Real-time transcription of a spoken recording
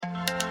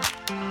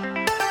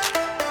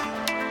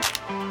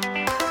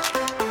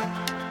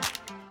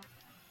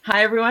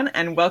Hi everyone,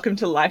 and welcome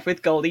to Life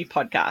with Goldie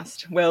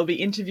podcast, where we'll be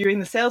interviewing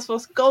the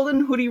Salesforce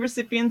Golden Hoodie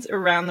recipients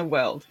around the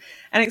world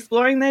and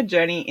exploring their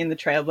journey in the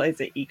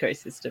Trailblazer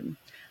ecosystem.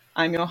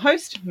 I'm your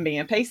host,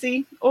 Mia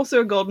Pacey, also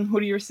a Golden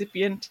Hoodie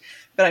recipient,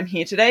 but I'm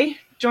here today,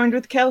 joined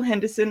with Kel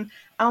Henderson,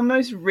 our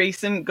most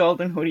recent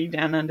Golden Hoodie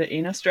down under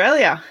in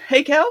Australia.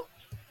 Hey Kel.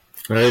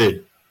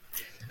 Hey.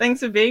 Thanks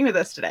for being with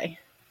us today.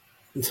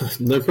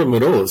 No problem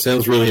at all. It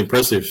sounds really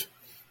impressive.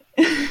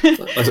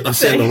 I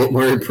sound a lot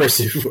more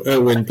impressive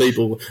when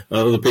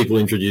other people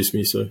introduce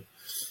me. So,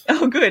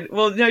 oh, good.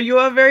 Well, no, you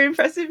are very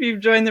impressive. You've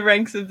joined the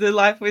ranks of the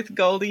Life with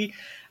Goldie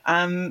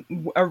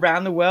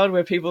around the world,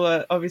 where people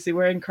are obviously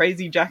wearing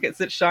crazy jackets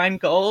that shine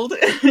gold.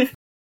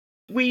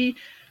 We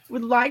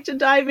would like to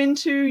dive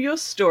into your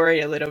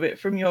story a little bit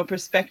from your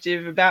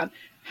perspective about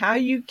how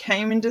you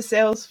came into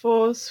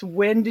Salesforce.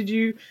 When did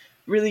you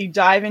really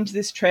dive into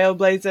this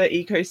Trailblazer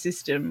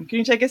ecosystem? Can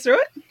you take us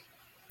through it?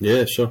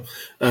 Yeah, sure.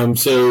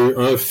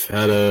 So I've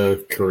had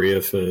a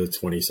career for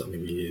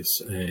 20-something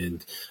years,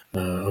 and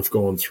I've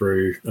gone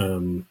through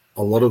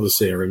a lot of the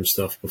CRM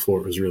stuff before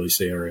it was really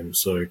CRM.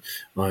 So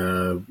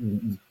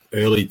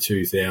early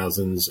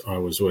 2000s, I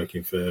was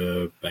working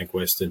for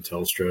Bankwest and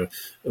Telstra,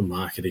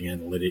 marketing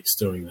analytics,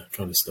 doing that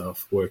kind of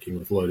stuff, working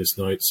with Lotus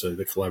Notes, so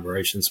the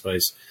collaboration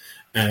space.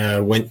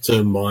 Went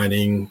to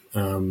mining,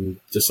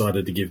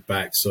 decided to give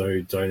back,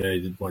 so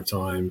donated my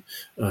time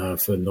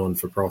for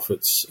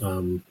non-for-profits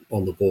on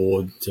the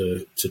board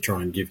to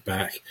try and give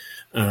back.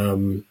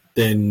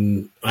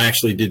 Then I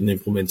actually did an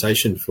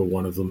implementation for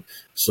one of them,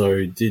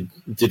 so did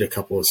a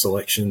couple of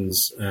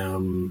selections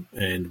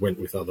and went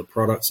with other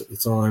products at the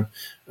time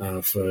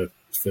for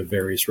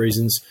various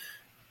reasons.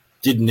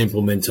 Did an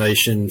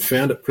implementation,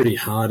 found it pretty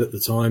hard at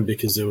the time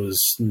because there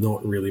was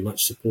not really much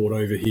support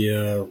over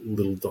here,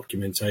 little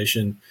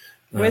documentation.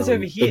 Where's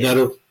over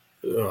here?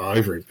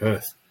 Over in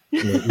Perth,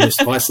 the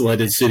most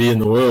isolated city in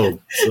the world.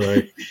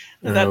 So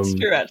that's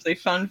true, actually.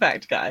 Fun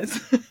fact,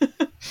 guys.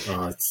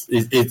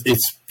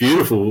 It's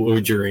beautiful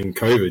during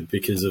COVID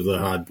because of the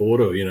hard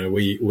border. You know,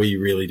 we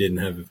really didn't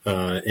have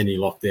any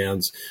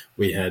lockdowns.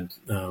 We had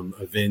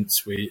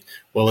events.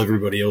 While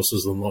everybody else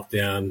was on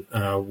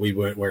lockdown, we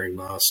weren't wearing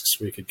masks.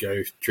 We could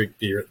go drink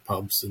beer at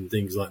pubs and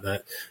things like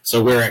that.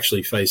 So we're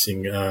actually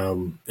facing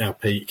our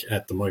peak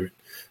at the moment.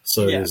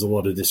 So There's a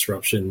lot of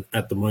disruption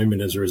at the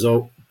moment as a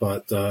result.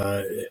 But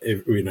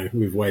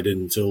we've waited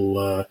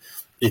until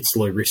it's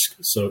low risk,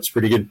 so it's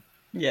pretty good.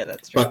 Yeah,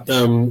 that's true. But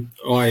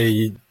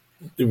I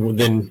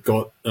then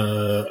got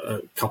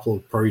a couple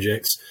of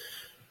projects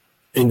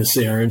in the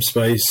CRM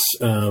space,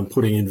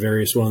 putting in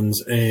various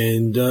ones,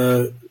 and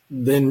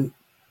then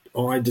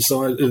I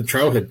decided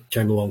Trailhead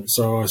came along,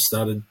 so I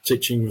started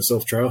teaching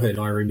myself Trailhead.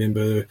 I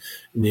remember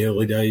in the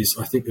early days,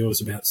 I think there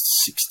was about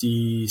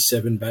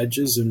 67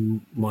 badges,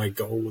 and my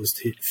goal was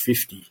to hit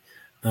 50.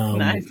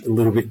 Nice. A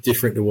little bit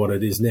different to what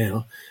it is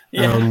now.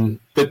 Yeah.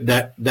 But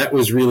that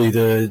was really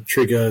the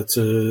trigger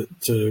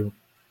to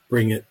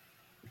bring it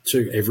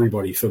to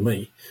everybody for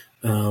me.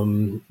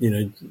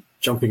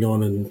 Jumping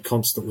on and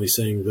constantly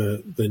seeing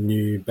the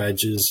new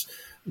badges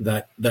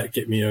that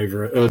get me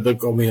that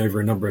got me over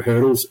a number of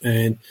hurdles.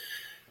 And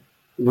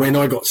when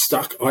I got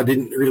stuck, I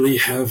didn't really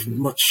have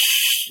much,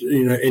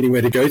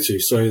 anywhere to go to.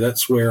 So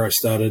that's where I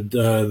started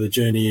the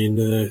journey in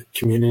the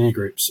community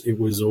groups. It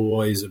was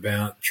always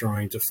about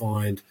trying to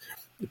find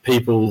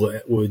people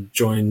that would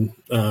join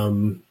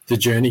the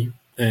journey.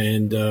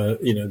 And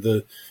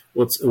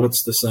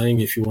what's the saying?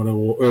 If you want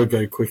to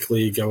go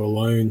quickly, go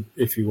alone.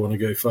 If you want to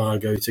go far,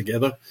 go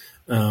together.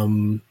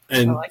 And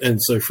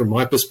so from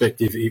my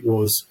perspective, it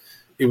was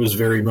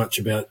very much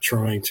about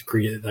trying to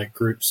create that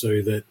group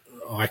so that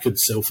I could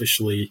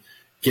selfishly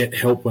get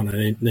help when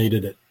I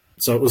needed it.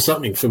 So it was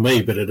something for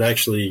me, but it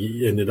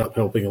actually ended up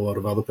helping a lot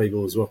of other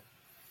people as well.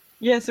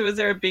 Yeah, so was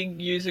there a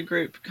big user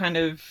group kind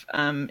of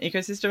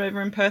ecosystem over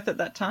in Perth at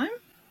that time?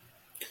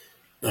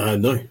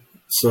 No.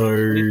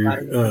 So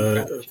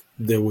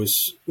there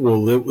was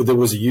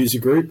a user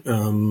group,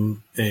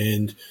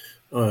 and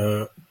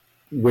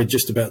we're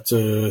just about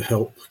to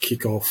help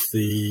kick off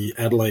the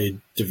Adelaide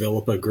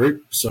developer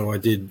group. So I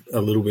did a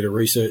little bit of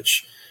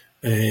research,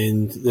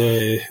 and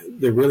there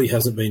really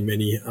hasn't been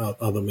many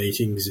other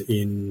meetings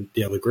in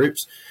the other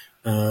groups.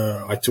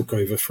 I took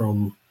over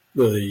from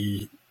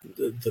the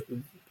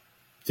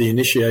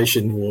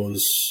initiation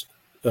was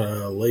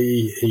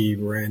Lee. He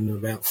ran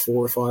about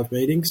 4 or 5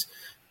 meetings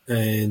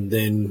and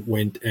then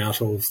went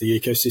out of the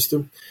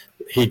ecosystem.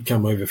 He'd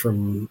come over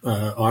from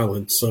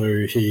Ireland,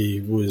 so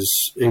he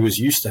was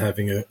used to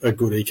having a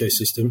good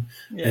ecosystem,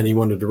 and he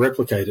wanted to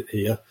replicate it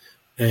here,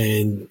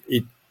 and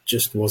it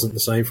just wasn't the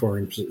same for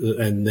him.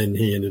 And then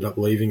he ended up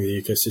leaving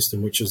the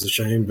ecosystem, which is a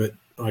shame, but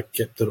I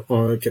kept it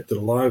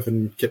alive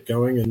and kept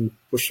going and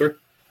pushed through.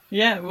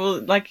 Yeah,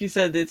 well, like you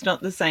said, it's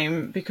not the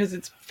same because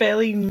it's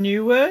fairly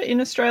newer in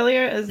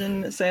Australia as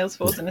in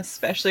Salesforce, and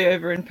especially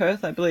over in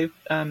Perth. I believe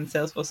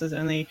Salesforce has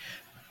only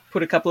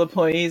put a couple of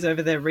employees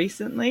over there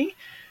recently.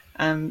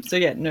 No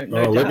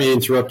doubt. Let me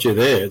interrupt you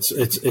there.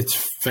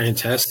 It's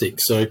fantastic.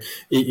 So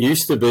it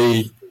used to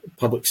be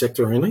public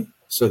sector only.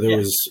 So there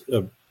was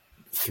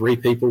 3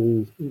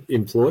 people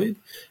employed,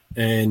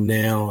 and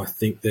now I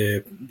think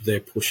they're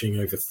pushing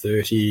over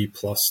 30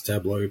 plus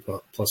Tableau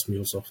plus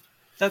MuleSoft.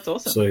 That's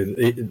awesome. So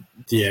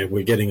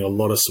we're getting a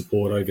lot of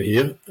support over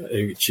here,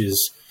 which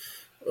is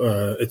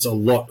it's a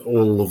lot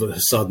all of a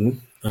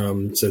sudden.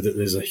 So that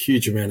there's a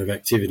huge amount of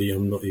activity.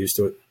 I'm not used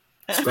to it.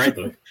 It's great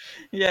though.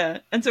 Yeah.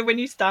 And so when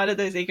you started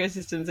those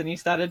ecosystems and you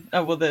started,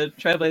 the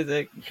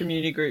Trailblazer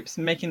community groups,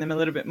 making them a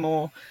little bit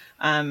more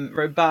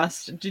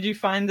robust, did you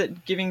find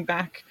that giving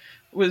back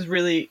was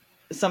really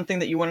something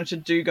that you wanted to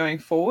do going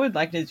forward?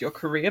 Like, is your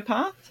career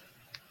path?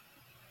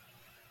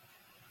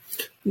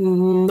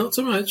 Not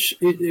so much.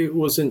 It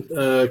wasn't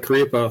a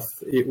career path.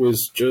 It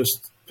was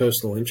just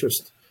personal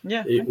interest.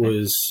 Yeah. It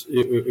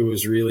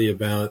was really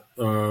about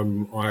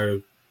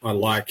I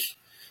like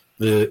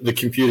the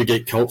computer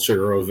geek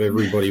culture of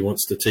everybody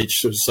wants to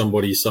teach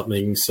somebody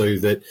something, so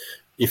that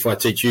if I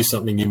teach you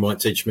something, you might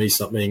teach me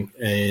something,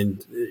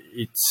 and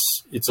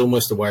it's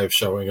almost a way of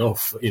showing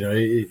off. You know,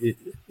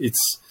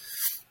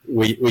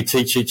 we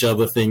teach each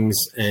other things,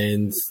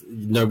 and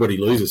nobody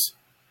loses.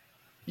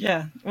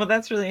 Yeah, well,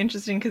 that's really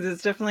interesting, because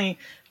it's definitely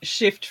a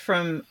shift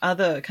from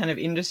other kind of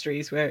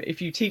industries where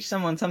if you teach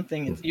someone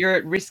something, you're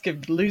at risk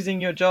of losing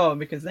your job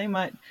because they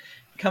might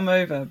come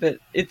over. But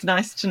it's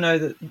nice to know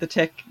that the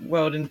tech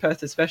world in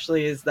Perth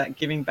especially is that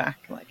giving back.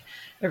 Like,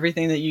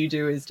 everything that you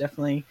do is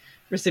definitely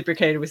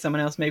reciprocated with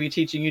someone else, maybe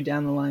teaching you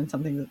down the line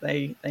something that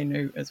they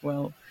know as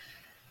well.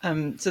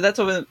 So that's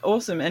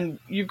awesome. And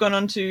you've gone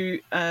on to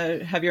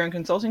have your own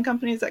consulting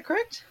company, is that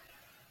correct?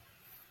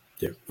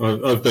 Yeah,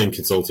 I've been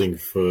consulting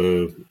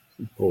for,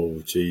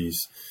 when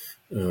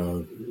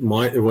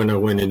I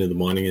went into the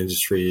mining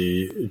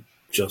industry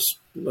just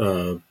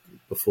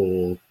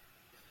before,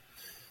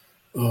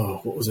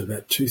 what was it,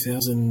 about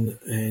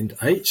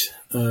 2008,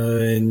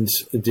 and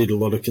did a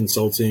lot of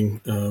consulting,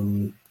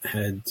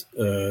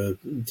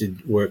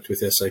 worked with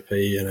SAP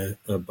and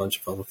a bunch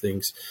of other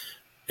things.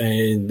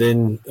 And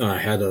then I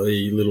had a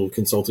little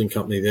consulting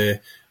company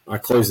there. I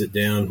closed it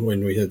down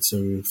when we had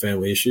some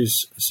family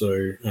issues.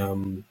 So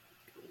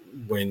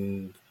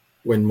when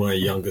my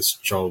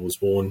youngest child was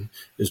born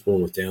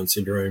with Down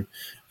syndrome.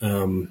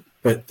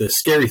 But the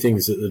scary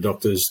things that the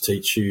doctors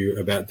teach you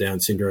about Down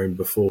syndrome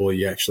before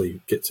you actually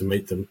get to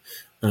meet them,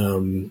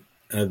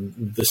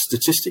 the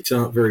statistics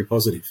aren't very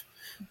positive.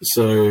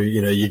 So,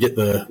 you know, you get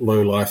the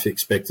low life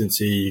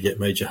expectancy, you get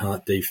major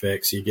heart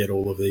defects, you get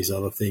all of these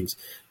other things.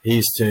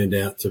 He's turned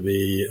out to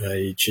be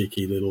a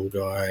cheeky little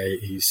guy.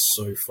 He's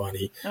so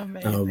funny.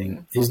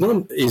 Amazing. He's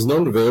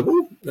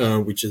non-verbal,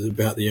 which is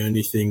about the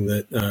only thing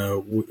that,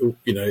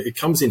 it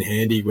comes in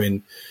handy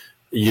when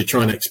you're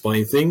trying to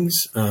explain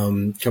things.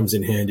 Comes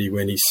in handy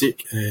when he's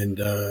sick and,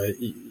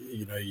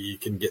 you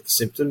can get the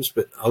symptoms,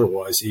 but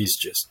otherwise he's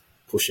just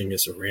pushing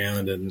us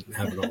around and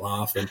having a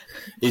laugh, and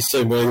he's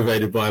so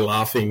motivated by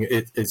laughing.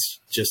 It's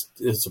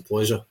a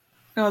pleasure.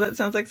 Oh, that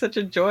sounds like such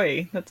a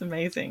joy. That's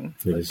amazing.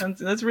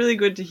 That's really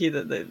good to hear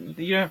that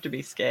you don't have to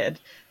be scared,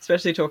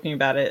 especially talking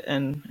about it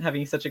and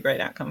having such a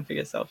great outcome for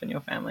yourself and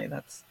your family.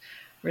 That's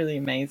really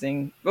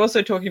amazing.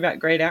 Also, talking about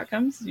great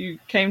outcomes, you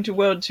came to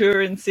World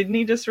Tour in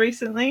Sydney just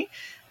recently,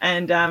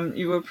 and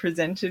you were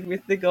presented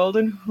with the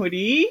Golden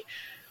Hoodie.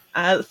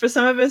 For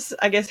some of us,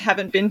 I guess,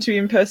 haven't been to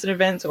in-person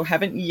events or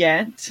haven't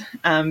yet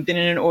been in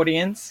an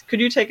audience, could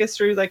you take us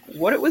through like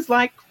what it was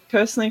like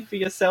personally for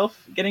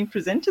yourself getting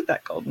presented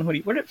that Golden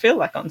Hoodie? What did it feel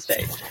like on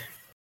stage?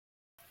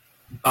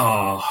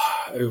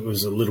 It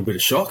was a little bit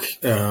of shock.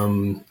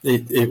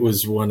 It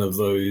was one of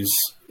those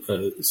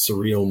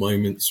surreal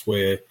moments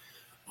where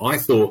I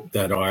thought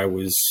that I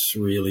was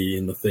really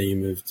in the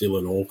theme of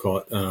Dylan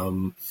Alcott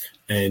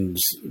and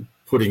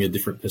putting a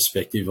different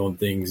perspective on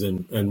things.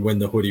 And when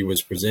the hoodie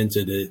was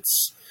presented,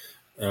 it's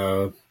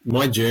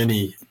my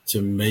journey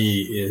to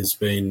me has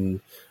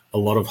been a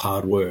lot of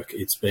hard work.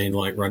 It's been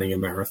like running a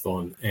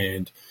marathon,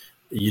 and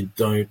you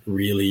don't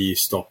really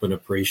stop and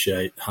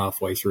appreciate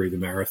halfway through the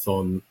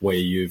marathon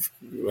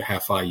how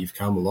far you've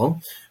come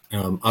along.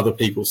 Other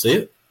people see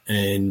it,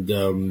 and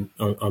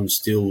I'm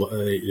still,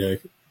 the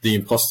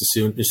imposter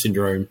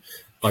syndrome.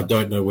 I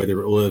don't know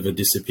whether it will ever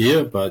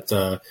disappear, but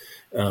I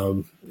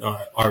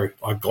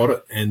got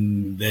it,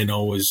 and then I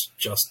was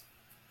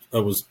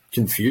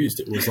confused.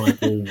 It was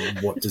like, well,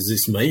 what does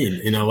this mean?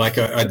 You know, like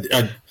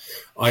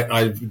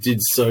I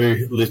did so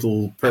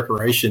little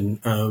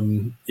preparation.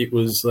 It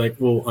was like,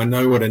 well, I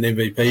know what an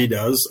MVP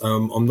does.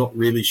 I'm not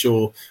really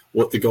sure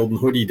what the Golden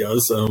Hoodie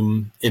does.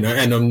 And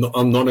I'm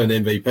not an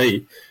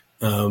MVP.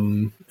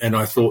 And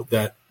I thought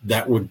that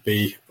would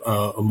be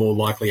a more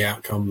likely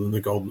outcome than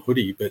the Golden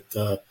Hoodie, but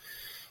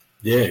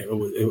it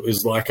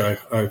was like I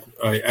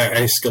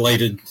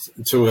escalated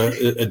to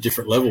a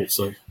different level.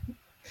 So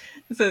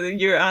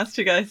you were asked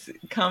to guys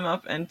come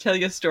up and tell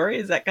your story.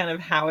 Is that kind of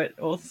how it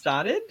all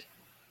started?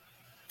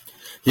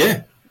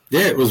 Yeah,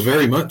 it was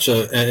very much.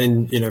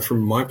 And from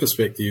my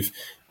perspective,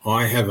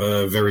 I have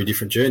a very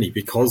different journey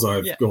because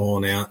I've Yeah.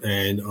 gone out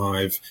and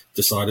I've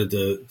decided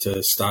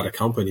to start a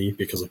company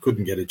because I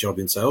couldn't get a job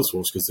in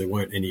Salesforce because there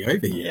weren't any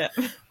over here.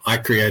 Yeah. I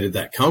created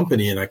that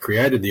company and I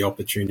created the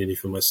opportunity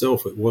for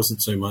myself. It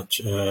wasn't so much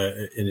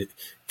in it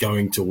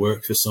going to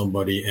work for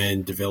somebody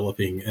and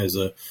developing as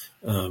a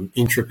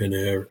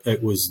entrepreneur.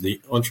 It was the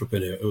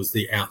entrepreneur. It was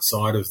the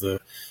outside of the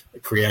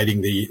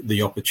creating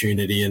the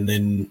opportunity and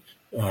then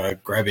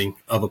grabbing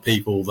other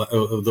people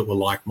that were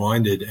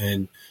like-minded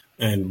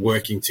and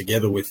working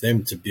together with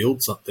them to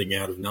build something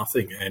out of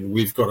nothing. And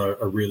we've got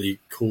a really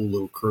cool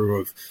little crew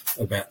of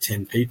about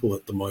 10 people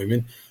at the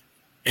moment.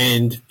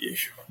 And,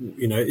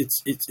 you know,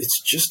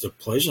 it's just a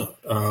pleasure.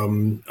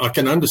 I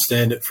can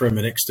understand it from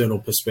an external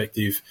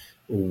perspective,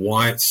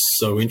 why it's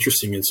so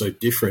interesting and so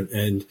different.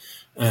 And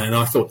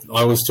I thought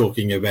I was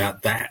talking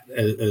about that,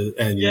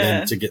 and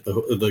then to get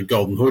the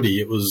golden hoodie,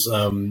 it was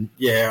I'm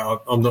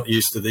not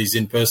used to these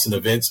in-person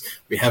events.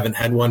 We haven't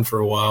had one for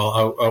a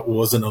while. I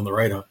wasn't on the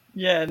radar.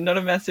 Yeah, not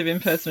a massive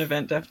in-person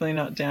event, definitely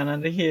not down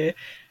under here.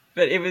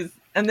 But it was,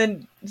 and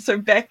then so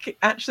Beck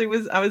actually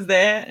I was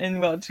there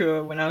in World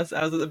Tour when I was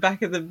at the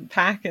back of the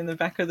pack in the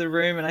back of the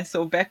room, and I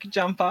saw Beck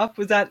jump up.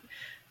 Was that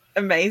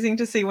amazing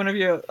to see one of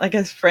your, I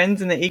guess,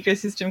 friends in the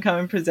ecosystem come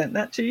and present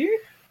that to you?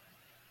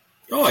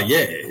 Oh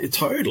yeah,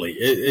 totally.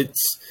 It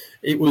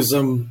was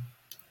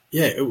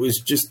it was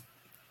just,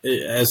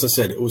 as I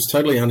said, it was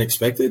totally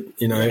unexpected,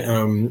 you know.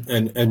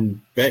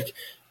 And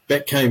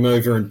Beck came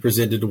over and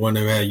presented to one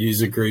of our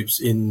user groups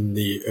in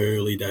the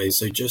early days,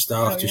 so just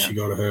after she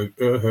got her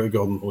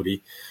golden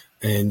hoodie,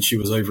 and she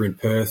was over in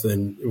Perth,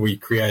 and we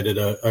created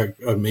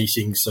a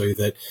meeting so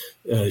that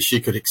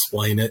she could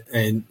explain it,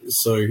 and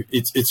so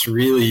it's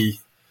really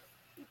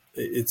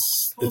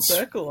full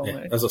circle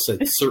almost. As I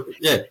said,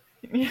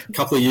 a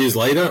couple of years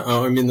later,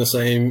 I'm in the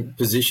same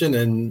position,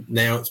 and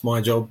now it's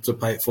my job to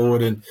pay it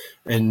forward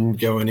and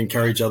go and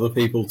encourage other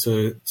people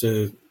to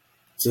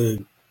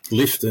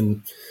lift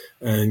and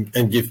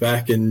give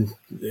back. And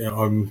you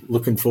know, I'm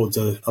looking forward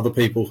to other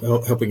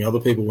people helping other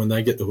people when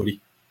they get the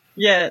hoodie.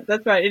 Yeah,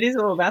 that's right. It is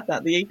all about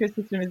that. The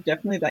ecosystem is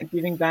definitely that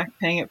giving back,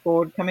 paying it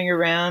forward, coming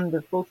around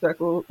the full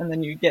circle, and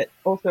then you get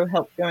also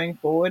help going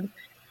forward.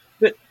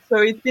 But so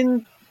it's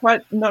been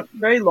quite not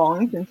very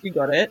long since you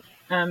got it.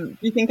 Do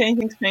you think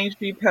anything's changed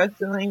for you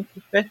personally,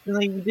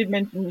 professionally? You did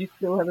mention you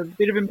still have a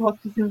bit of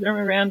imposter syndrome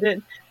around it.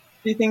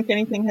 Do you think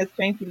anything has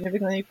changed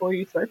significantly for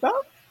you so far?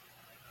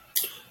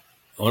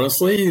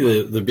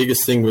 Honestly, the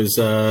biggest thing was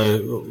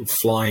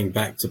flying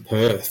back to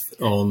Perth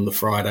on the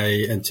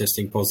Friday and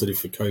testing positive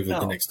for COVID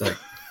the next day.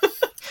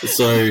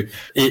 So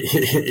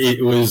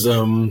it was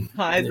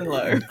highs and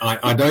lows.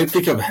 I don't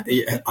think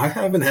I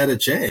haven't had a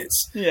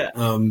chance. Yeah.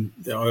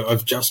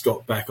 I've just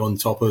got back on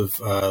top of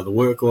the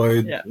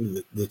workload. Yeah.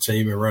 The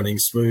team are running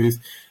smooth,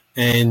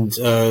 and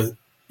I'm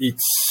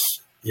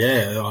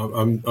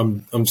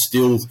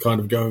still kind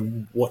of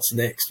going, what's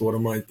next? What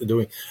am I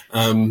doing?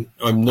 I'm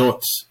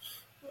not.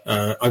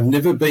 I've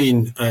never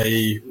been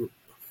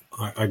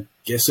I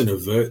guess an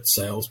overt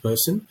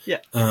salesperson. Yeah.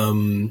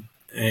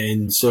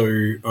 And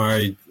so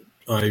I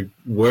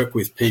work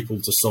with people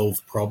to solve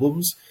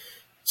problems.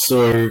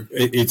 So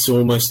it's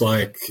almost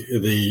like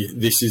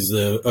this is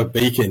a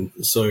beacon.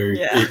 So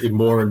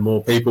more and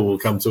more people will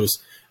come to us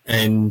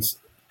and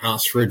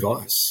ask for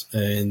advice.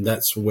 And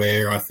that's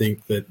where I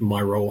think that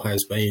my role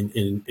has been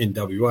in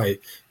WA.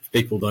 If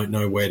people don't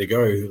know where to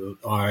go,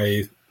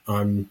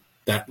 I'm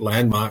that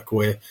landmark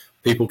where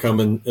people come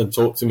and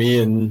talk to me,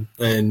 and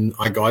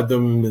I guide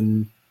them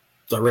and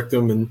direct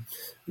them and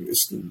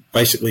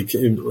basically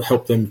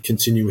help them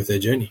continue with their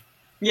journey.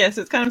 Yes,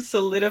 it's kind of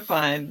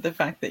solidified the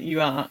fact that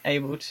you are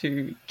able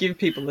to give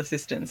people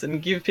assistance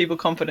and give people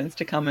confidence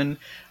to come and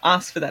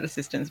ask for that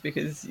assistance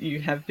because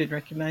you have been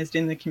recognised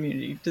in the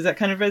community. Does that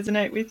kind of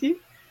resonate with you?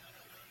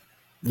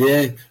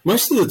 Yeah,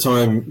 most of the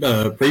time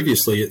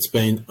previously it's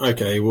been,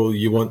 okay, well,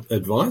 you want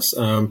advice?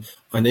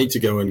 I need to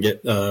go and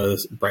get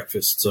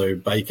breakfast, so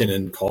bacon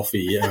and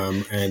coffee,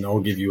 and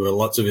I'll give you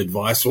lots of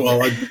advice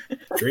while I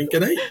drink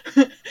and eat.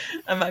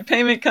 And my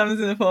payment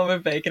comes in the form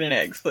of bacon and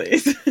eggs,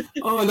 please.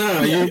 Oh no,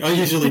 I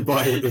usually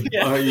buy it.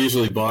 Yeah. I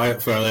usually buy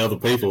it for other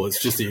people.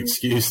 It's just the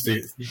excuse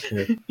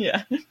to.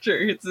 Yeah,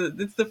 true.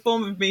 It's the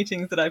form of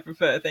meetings that I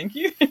prefer. Thank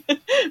you.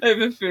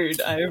 Over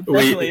food, I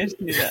definitely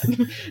do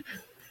that.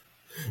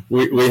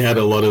 We had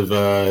a lot of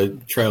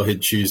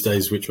Trailhead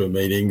Tuesdays, which were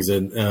meetings,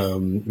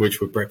 and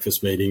which were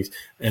breakfast meetings,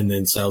 and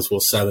then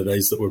Salesforce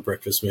Saturdays that were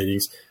breakfast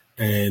meetings.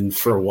 And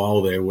for a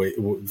while there,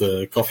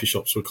 the coffee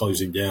shops were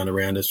closing down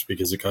around us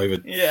because of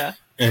COVID. Yeah.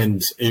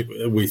 And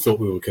we thought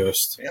we were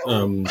cursed.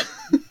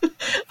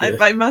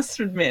 I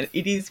must admit,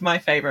 it is my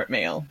favourite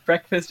meal.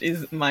 Breakfast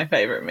is my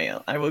favourite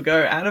meal. I will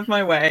go out of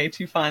my way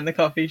to find the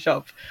coffee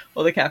shop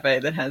or the cafe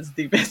that has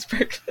the best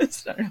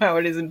breakfast. I don't know how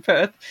it is in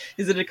Perth.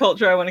 Is it a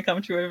culture I want to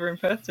come to over in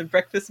Perth, to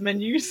breakfast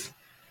menus?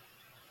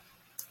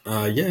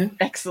 Yeah.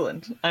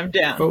 Excellent. I'm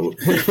down. Oh,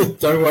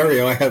 don't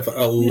worry, I have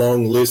a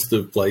long list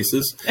of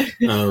places.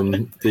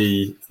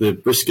 The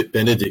brisket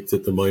Benedict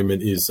at the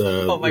moment is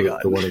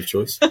the one of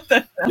choice.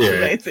 That's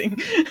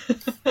amazing.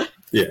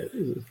 Yeah.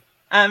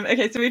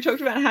 Okay, so we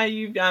talked about how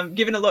you've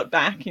given a lot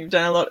back. You've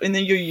done a lot in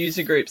your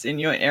user groups in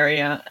your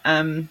area.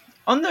 On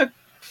the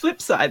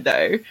flip side,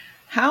 though,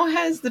 how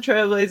has the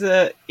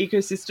Trailblazer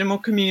ecosystem or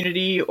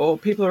community or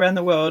people around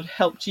the world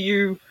helped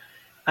you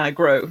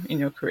grow in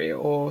your career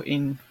or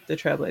in the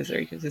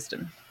Trailblazer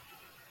ecosystem?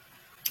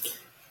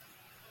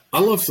 I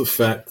love the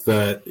fact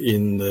that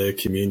in the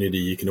community,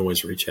 you can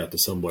always reach out to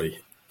somebody.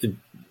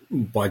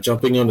 By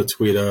jumping onto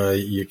Twitter,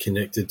 you're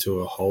connected to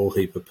a whole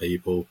heap of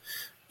people.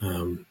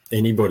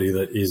 Anybody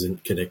that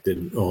isn't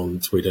connected on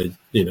Twitter,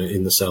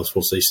 in the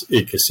Salesforce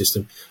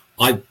ecosystem,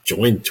 I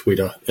joined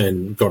Twitter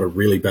and got a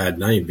really bad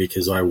name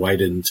because I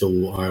waited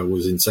until I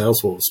was in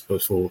Salesforce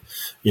before,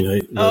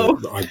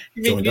 I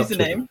joined up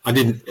Twitter. I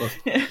didn't.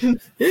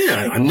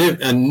 Yeah,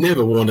 I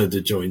never wanted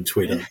to join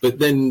Twitter, but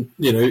then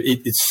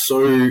it's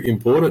so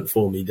important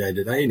for me day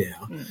to day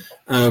now,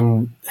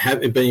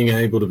 being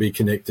able to be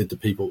connected to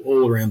people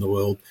all around the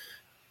world,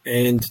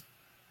 and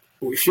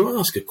if you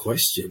ask a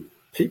question,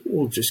 people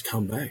will just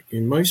come back.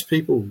 And most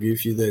people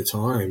give you their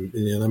time.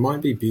 They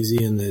might be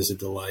busy and there's a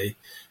delay,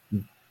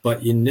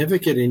 but you never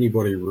get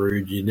anybody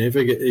rude. You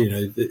never get,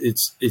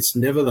 it's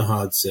never the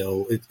hard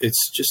sell.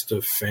 It's just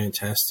a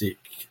fantastic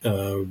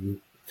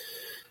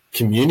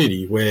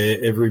community where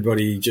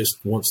everybody just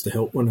wants to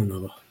help one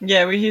another.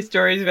 Yeah, we hear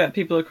stories about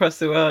people across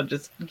the world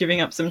just giving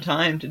up some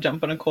time to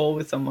jump on a call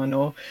with someone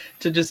or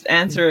to just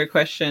answer a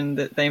question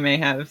that they may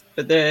have,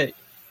 but they're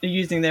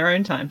using their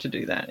own time to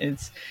do that.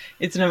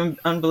 It's an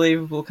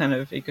unbelievable kind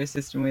of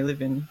ecosystem we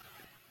live in.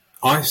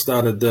 I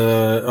started.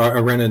 I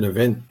ran an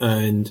event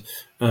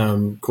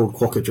called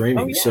Quokka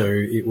Dreaming. Oh, yeah. So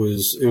it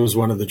was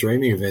one of the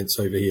dreaming events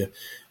over here,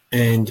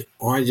 and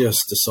I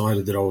just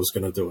decided that I was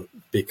going to do it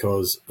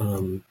because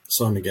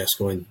Simon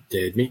Gascoigne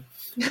dared me,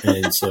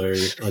 and so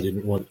I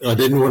didn't want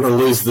to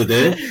lose the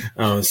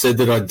dare. Said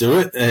that I'd do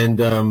it, and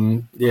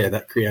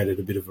that created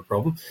a bit of a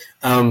problem.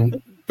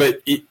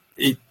 But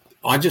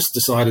I just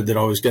decided that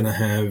I was going to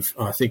have,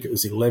 I think it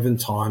was 11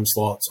 time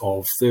slots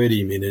of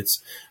 30 minutes.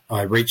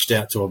 I reached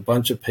out to a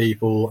bunch of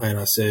people and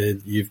I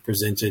said, you've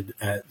presented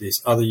at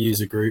this other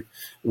user group.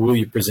 Will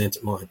you present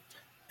at mine?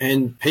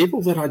 And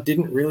people that I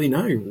didn't really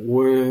know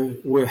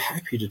were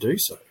happy to do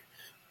so.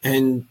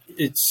 And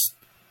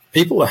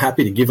people are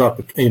happy to give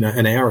up,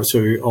 an hour or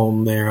two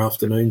on their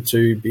afternoon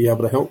to be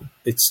able to help.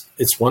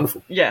 It's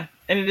wonderful. Yeah.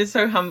 And it is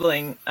so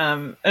humbling.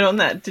 And on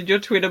that, did your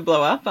Twitter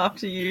blow up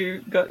after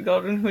you got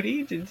Golden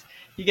Hoodie? Did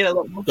you get a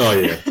lot more? Oh,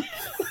 yeah.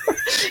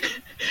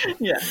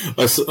 Yeah.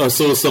 I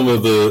saw some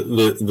of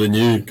the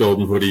new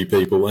Golden Hoodie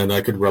people, and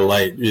I could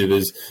relate.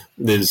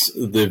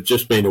 They've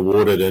just been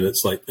awarded, and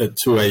it's like at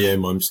 2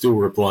 a.m. I'm still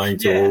replying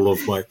to all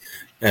of my...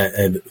 Yeah,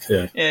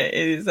 it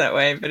is that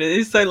way. But it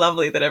is so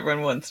lovely that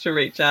everyone wants to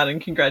reach out and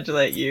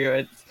congratulate you.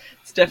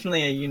 It's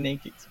definitely a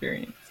unique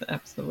experience.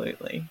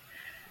 Absolutely.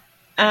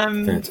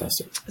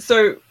 Fantastic.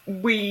 So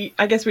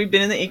I guess we've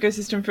been in the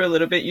ecosystem for a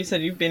little bit. You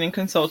said you've been in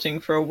consulting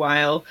for a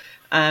while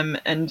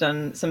and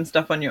done some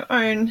stuff on your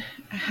own.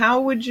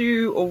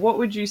 What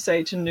would you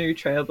say to new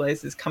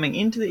trailblazers coming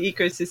into the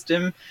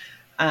ecosystem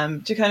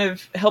to kind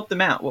of help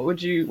them out?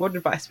 What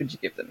advice would you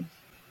give them?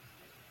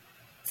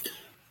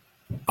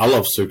 I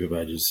love super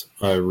badges.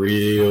 I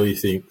really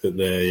think that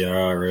they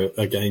are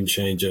a game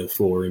changer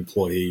for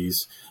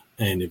employees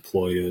and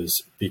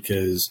employers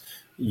because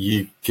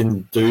you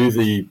can do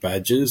the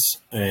badges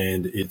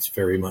and it's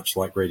very much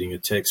like reading a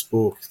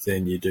textbook.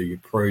 Then you do your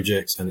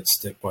projects and it's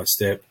step by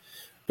step.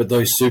 But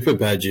those super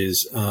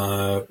badges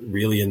are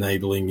really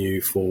enabling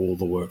you for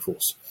the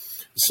workforce.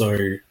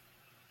 So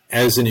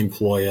as an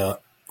employer,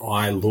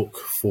 I look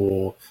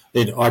for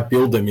it. I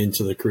build them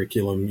into the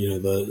curriculum,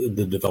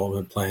 the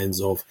development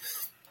plans of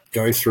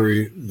go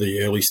through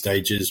the early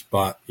stages,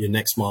 but your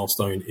next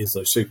milestone is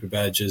those super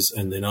badges.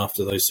 And then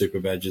after those super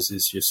badges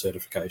is your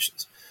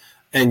certifications.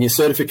 And your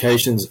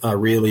certifications are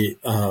really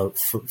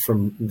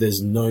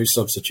there's no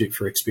substitute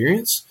for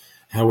experience.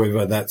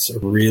 However, that's a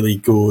really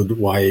good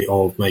way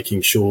of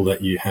making sure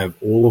that you have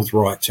all of the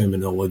right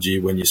terminology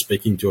when you're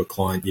speaking to a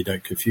client. You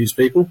don't confuse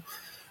people.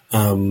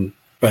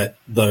 But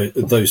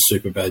those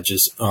super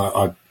badges,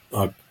 I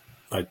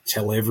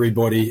tell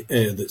everybody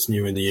that's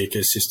new in the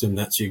ecosystem,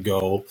 that's your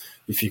goal.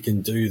 If you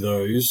can do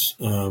those,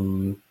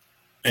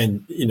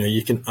 and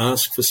you can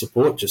ask for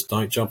support. Just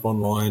don't jump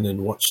online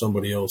and watch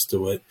somebody else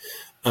do it.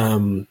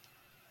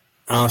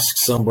 Ask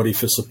somebody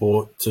for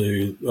support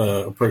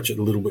to approach it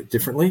a little bit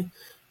differently,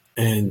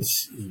 and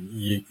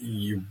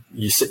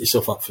you set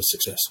yourself up for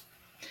success.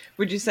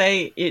 Would you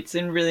say it's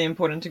really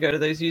important to go to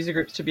those user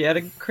groups to be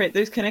able to create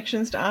those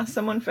connections to ask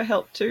someone for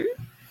help too?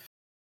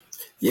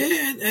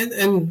 Yeah,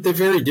 and they're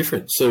very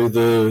different. So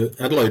the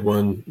Adelaide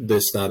one,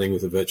 they're starting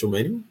with a virtual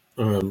meeting.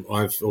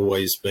 I've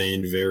always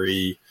been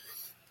very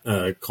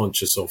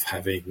conscious of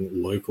having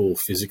local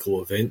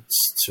physical events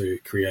to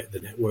create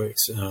the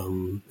networks.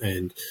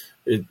 And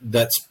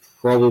that's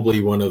probably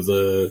one of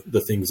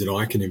the things that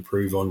I can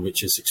improve on,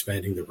 which is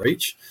expanding the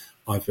reach.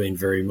 I've been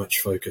very much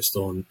focused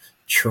on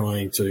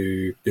trying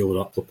to build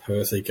up the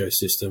Perth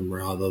ecosystem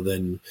rather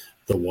than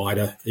the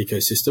wider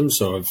ecosystem.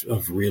 So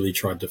I've really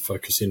tried to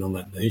focus in on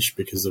that niche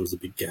because there was a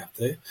big gap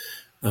there.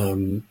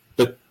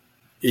 But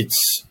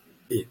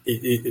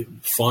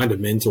find a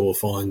mentor,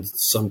 find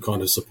some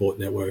kind of support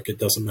network. It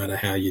doesn't matter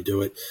how you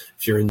do it.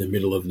 If you're in the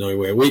middle of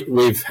nowhere,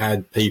 we've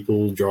had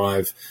people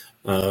drive.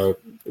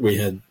 We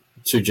had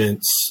 2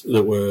 gents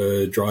that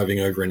were driving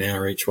over an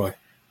hour each way.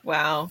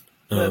 Wow,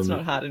 that's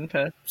not hard in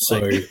Perth. So,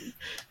 they're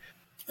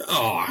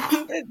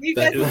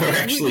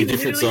actually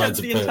different sides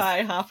of the Perth.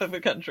 Entire half of a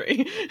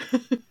country.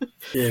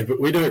 Yeah, but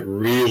we don't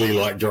really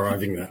like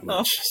driving that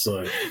much.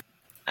 So,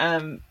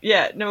 I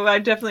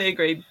definitely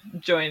agree.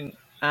 Join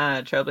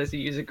Trailblazer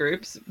user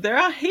groups. There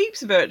are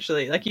heaps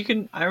virtually. Like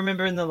I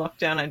remember in the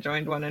lockdown, I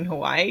joined one in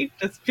Hawaii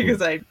just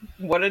because I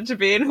wanted to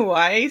be in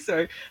Hawaii.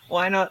 So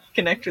why not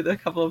connect with a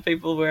couple of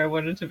people where I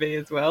wanted to be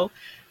as well?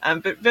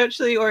 But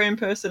virtually or in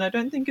person, I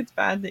don't think it's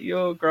bad that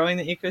you're growing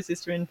the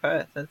ecosystem in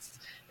Perth. That's,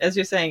 as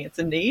you're saying, it's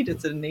a need,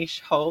 it's a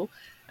niche hole,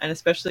 and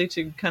especially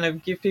to kind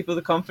of give people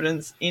the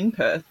confidence in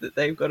Perth that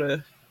they've got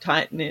a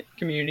tight-knit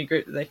community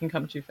group that they can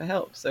come to for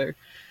help. So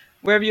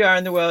wherever you are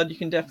in the world, you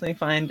can definitely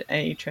find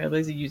a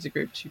Trailblazer user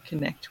group to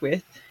connect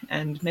with.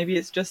 And maybe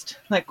it's just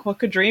like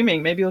Quokka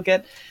Dreaming. Maybe you'll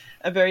get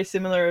a very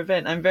similar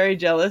event. I'm very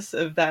jealous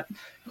of that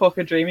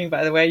Quokka Dreaming,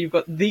 by the way. You've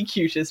got the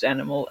cutest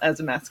animal as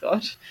a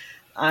mascot.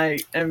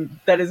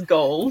 That is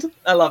gold.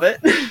 I love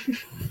it.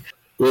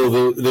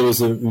 Well, there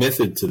was a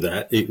method to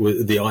that.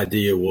 The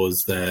idea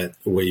was that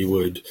we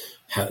would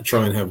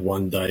try and have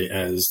one day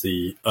as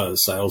the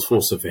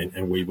Salesforce event,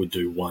 and we would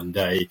do one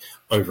day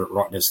over at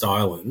Rottnest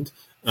Island.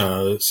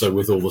 So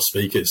with all the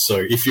speakers.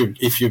 So if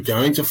you're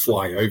going to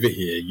fly over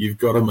here, you've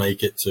got to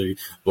make it to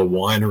the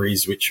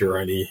wineries, which are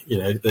only,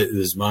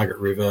 there's Margaret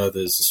River,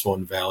 there's the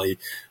Swan Valley.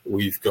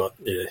 We've got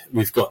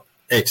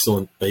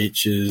excellent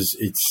beaches.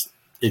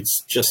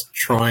 It's just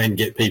try and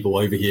get people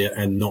over here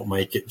and not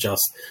make it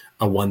just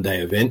a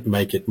one-day event,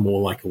 make it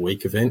more like a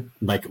week event,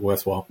 make it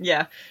worthwhile.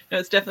 Yeah, no,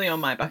 it's definitely on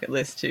my bucket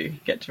list to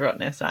get to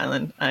Rottnest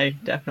Island. I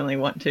definitely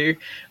want to.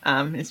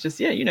 It's just,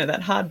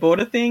 that hard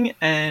border thing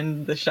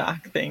and the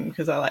shark thing,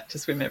 because I like to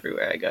swim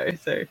everywhere I go.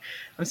 So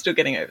I'm still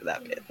getting over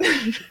that bit.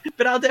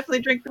 But I'll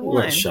definitely drink the wine.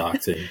 What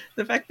shark thing?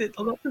 The fact that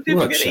lots of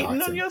people get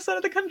eaten on your side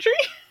of the country.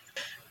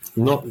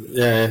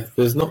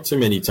 There's not too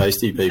many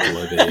tasty people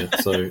over here.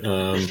 So,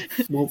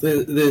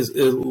 there's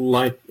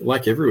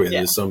like everywhere,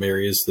 there's some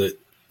areas that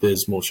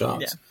there's more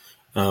sharks.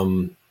 Yeah.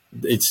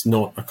 It's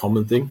not a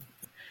common thing.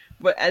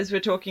 But as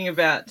we're talking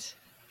about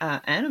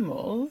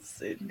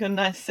animals, it's got a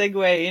nice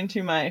segue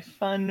into my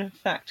fun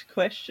fact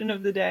question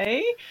of the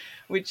day,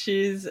 which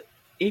is,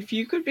 if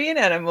you could be an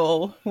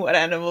animal, what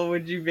animal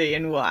would you be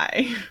and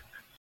why?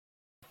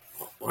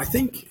 I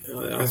think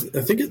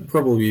it'd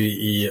probably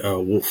be a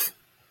wolf.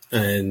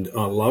 And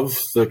I love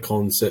the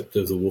concept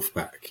of the wolf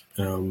pack.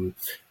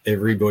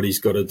 Everybody's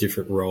got a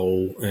different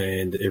role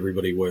and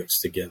everybody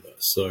works together.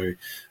 So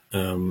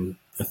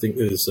I think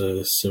there's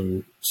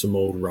some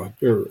old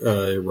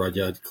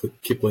Rudyard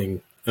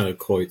Kipling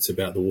quotes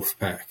about the wolf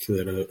pack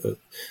that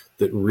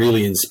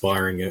really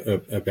inspiring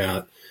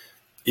about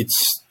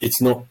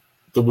it's not,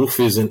 the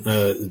wolf isn't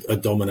a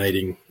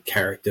dominating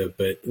character,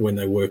 but when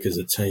they work as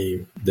a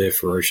team, they're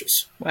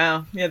ferocious.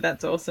 Wow. Yeah,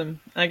 that's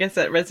awesome. I guess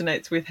that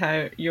resonates with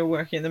how you're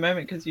working at the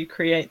moment, because you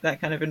create that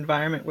kind of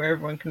environment where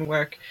everyone can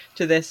work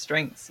to their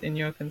strengths in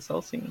your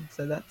consulting.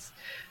 So that's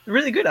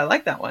really good. I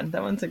like that one.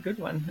 That one's a good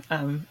one.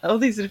 All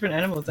these different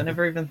animals I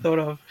never even thought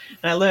of.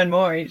 And I learn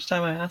more each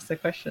time I ask the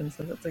question.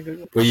 So that's a good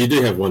one. Well, you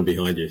do have one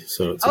behind you.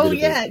 So it's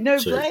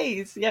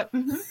Blaze. Yep.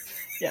 Mm-hmm.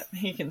 Yep,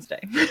 he can stay.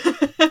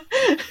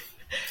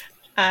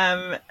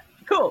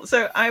 Cool.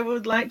 So I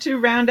would like to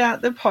round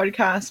out the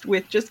podcast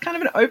with just kind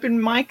of an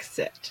open mic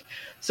set.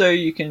 So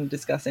you can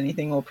discuss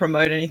anything or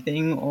promote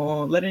anything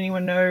or let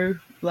anyone know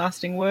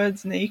lasting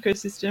words in the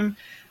ecosystem.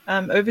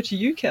 Over to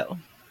you, Kel.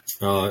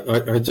 I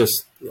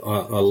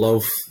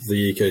love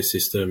the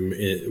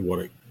ecosystem, what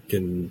it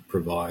can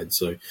provide.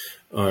 So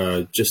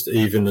just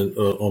even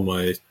on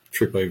my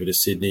trip over to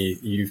Sydney,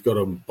 you've got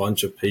a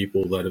bunch of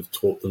people that have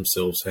taught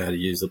themselves how to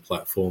use the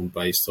platform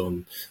based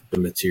on the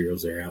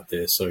materials that are out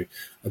there. So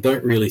I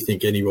don't really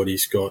think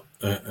anybody's got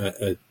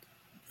a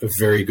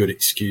very good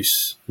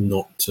excuse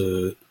not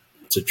to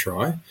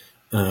try,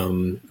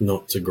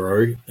 not to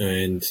grow,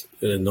 and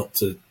not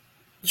to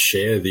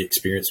share the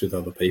experience with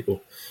other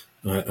people.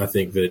 I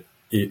think that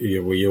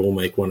we all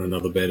make one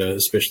another better,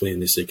 especially in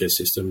this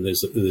ecosystem.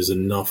 There's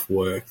enough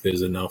work,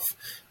 there's enough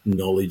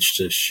knowledge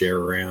to share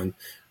around.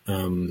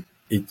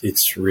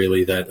 It's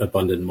really that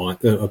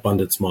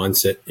abundance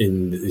mindset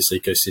in this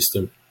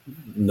ecosystem.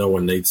 No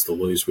one needs to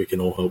lose. We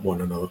can all help one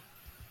another.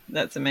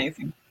 That's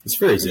amazing. It's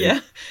very easy.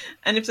 Yeah.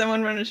 And if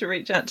someone wanted to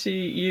reach out to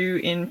you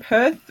in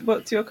Perth,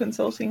 what's your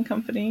consulting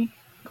company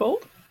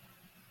called?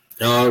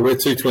 We're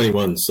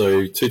 221.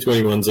 So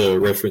 221's a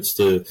reference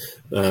to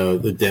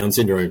the Down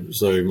syndrome.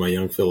 So my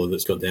young fella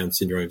that's got Down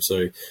syndrome.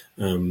 So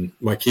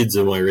my kids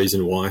are my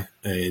reason why,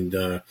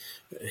 and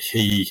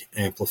he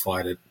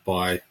amplified it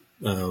by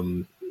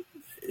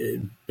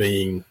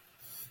being,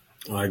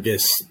 I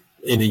guess,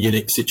 in a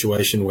unique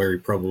situation where he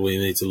probably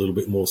needs a little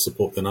bit more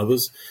support than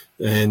others.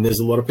 And there's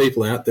a lot of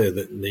people out there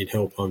that need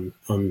help. I'm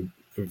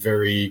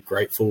very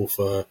grateful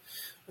for.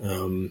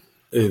 I'm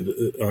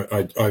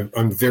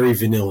very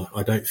vanilla.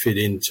 I don't fit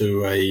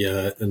into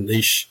a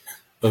niche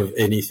of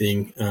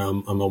anything.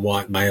 I'm a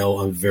white male.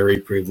 I'm very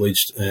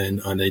privileged,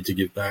 and I need to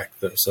give back.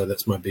 So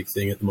that's my big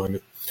thing at the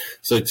moment.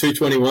 So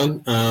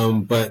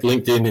 221, but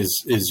LinkedIn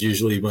is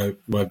usually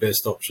my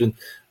best option.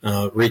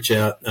 Reach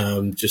out,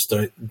 just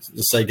don't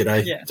say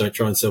g'day. Yeah. Don't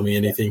try and sell me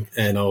anything,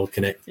 and I'll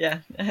connect. Yeah,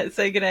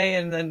 say g'day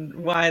and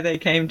then why they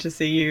came to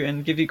see you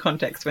and give you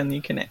context when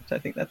you connect. I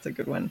think that's a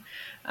good one.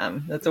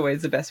 That's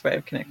always the best way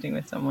of connecting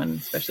with someone,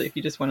 especially if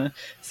you just want to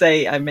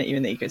say, I met you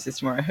in the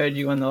ecosystem, or I heard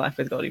you on the Life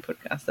with Goldie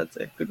podcast. That's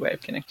a good way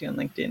of connecting on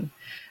LinkedIn.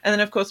 And then,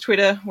 of course,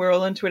 Twitter. We're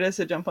all on Twitter,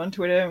 so jump on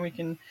Twitter and we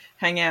can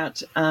hang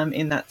out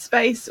in that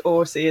space,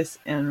 or see us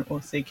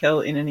or see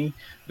Kel in any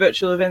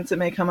virtual events that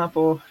may come up,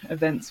 or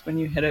events when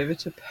you head over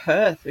to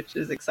Perth, which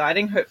is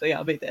exciting. Hopefully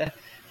I'll be there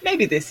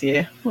maybe this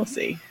year. We'll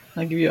see.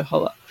 I'll give you a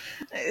holler.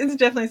 It's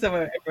definitely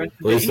somewhere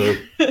everyone should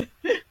be.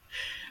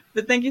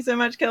 But thank you so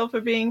much, Kel,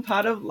 for being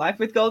part of Life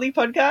with Goldie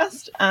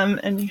podcast.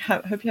 And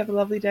hope you have a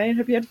lovely day and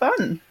hope you had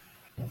fun.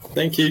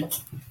 Thank you.